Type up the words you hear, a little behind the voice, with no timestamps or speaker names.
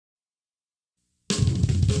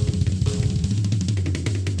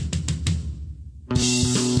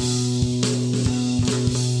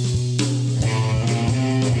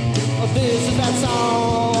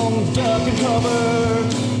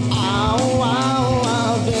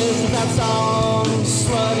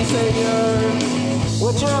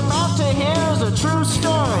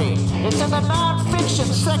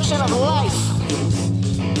fiction section of life.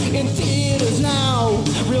 In theaters now,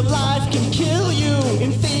 real life can kill you.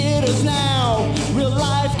 In theaters now, real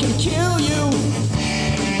life can kill you.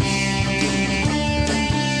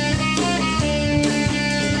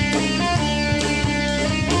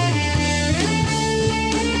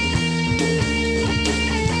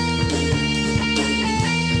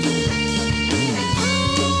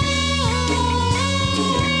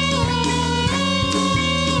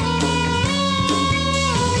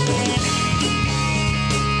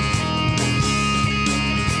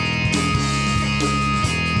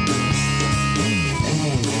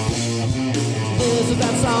 This is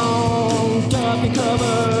that song, duck and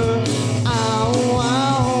cover. Ow,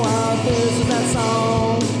 ow, ow. This is that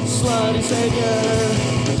song, slutty savior.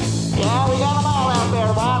 Yeah, we got them all out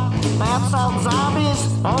there, Bob. Bath salt zombies,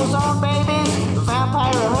 ozone babies,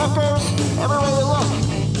 vampire hookers, everywhere you look.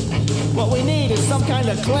 What we need is some kind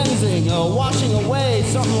of cleansing, washing away,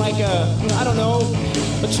 something like I don't know,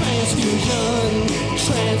 a transfusion,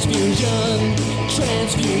 transfusion,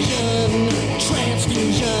 transfusion,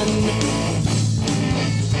 transfusion.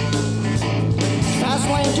 Fast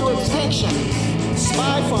lane to extinction.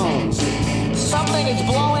 Spy phones. Something is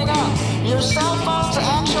blowing up. Your cell phone's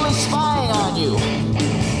actually spying on you.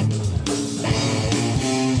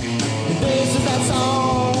 This is that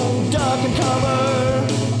song, duck and cover.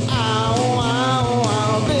 Ow, ow,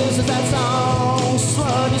 ow. This is that song,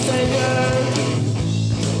 slutty savior.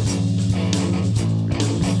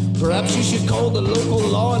 Perhaps you should call the local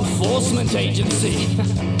law enforcement agency.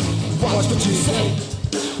 Watch what you say.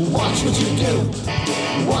 Watch what you do.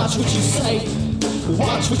 Watch what you say.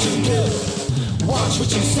 Watch what you do. Watch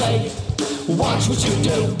what you say. Watch what you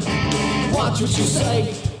do. Watch what you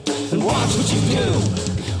say. And watch what you do.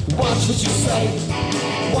 Watch what you say.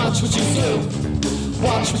 Watch what you do.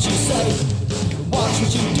 Watch what you say. Watch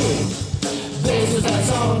what you do. This is that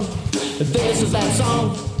song. This is that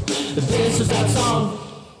song. This is that song.